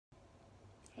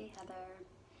Heather.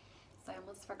 So I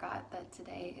almost forgot that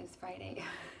today is Friday.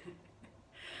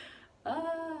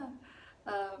 ah,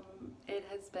 it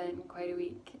has been quite a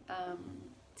week.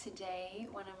 Today,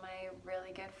 one of my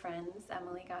really good friends,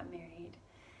 Emily, got married.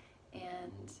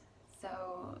 And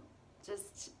so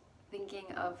just thinking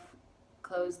of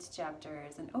closed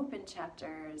chapters and open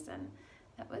chapters, and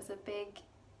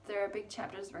there are big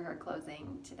chapters for her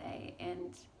closing today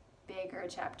and bigger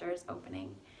chapters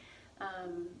opening.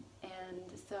 And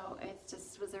so it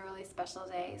just was a really special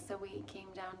day. So we came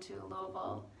down to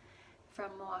Louisville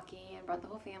from Milwaukee and brought the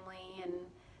whole family and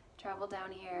traveled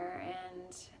down here,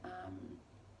 and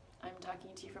I'm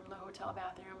talking to you from the hotel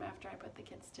bathroom after I put the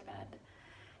kids to bed.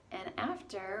 And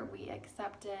after we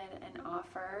accepted an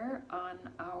offer on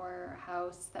our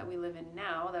house that we live in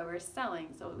now that we're selling.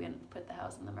 So we put the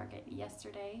house on the market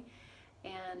yesterday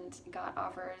and got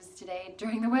offers today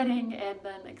during the wedding, and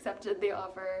then accepted the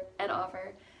offer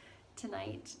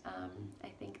tonight. I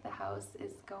think the house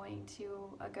is going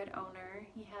to a good owner.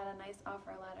 He had a nice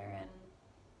offer letter,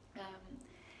 and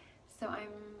so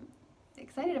I'm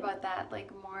excited about that.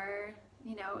 Like, more,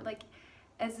 like,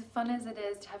 as fun as it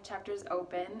is to have chapters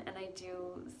open, and I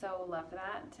do so love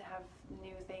that, to have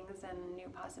new things and new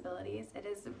possibilities, it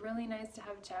is really nice to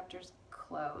have chapters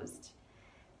closed.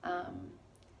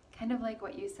 Kind of like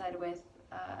what you said with,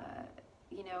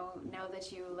 now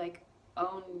that you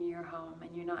own your home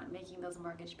and you're not making those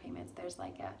mortgage payments, there's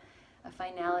like a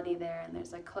finality there, and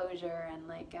there's a closure, and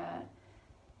like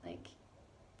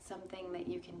something that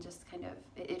you can just kind of,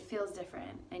 it feels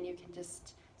different, and you can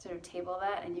just sort of table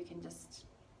that, and you can just,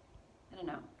 I don't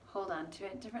know, hold on to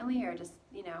it differently, or just,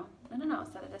 I don't know,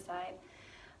 set it aside.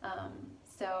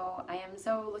 So I am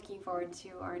so looking forward to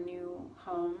our new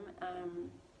home,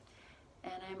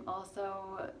 and I'm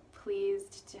also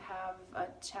pleased to have a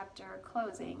chapter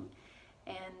closing.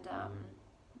 And,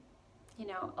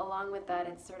 along with that,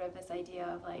 it's sort of this idea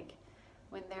of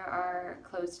when there are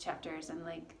closed chapters and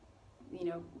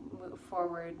move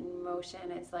forward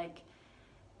motion, it's like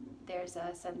there's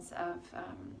a sense of,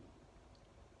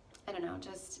 I don't know,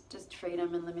 just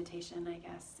freedom and limitation, I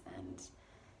guess. And,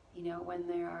 when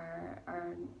there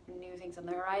are new things on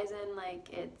the horizon,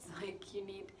 it's like you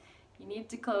need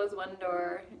to close one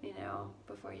door,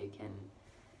 before you can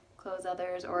close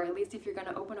others. Or at least if you're going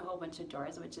to open a whole bunch of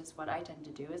doors, which is what I tend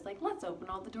to do, is let's open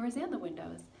all the doors and the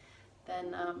windows.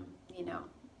 Then,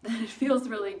 it feels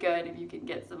really good if you can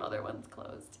get some other ones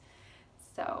closed.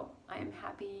 So I'm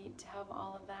happy to have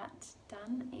all of that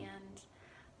done, and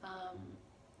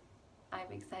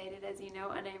I'm excited, as you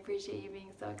know, and I appreciate you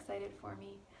being so excited for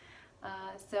me.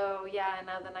 So yeah,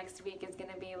 now the next week is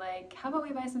going to be how about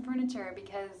we buy some furniture,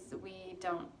 because we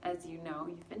don't, as you know,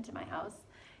 you've been to my house,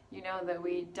 you know that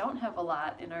we don't have a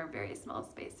lot in our very small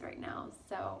space right now.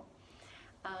 So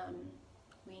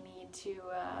we need to,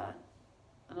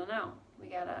 I don't know, we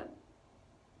gotta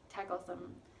tackle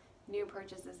some new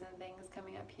purchases and things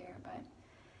coming up here, but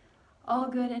all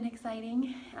good and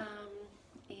exciting,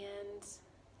 and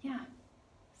yeah,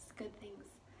 it's good things.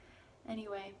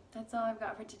 Anyway, that's all I've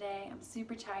got for today. I'm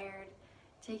super tired.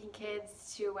 Taking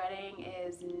kids to a wedding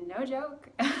is no joke.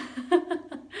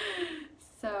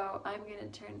 So I'm gonna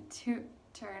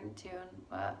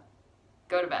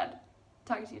go to bed.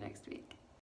 Talk to you next week.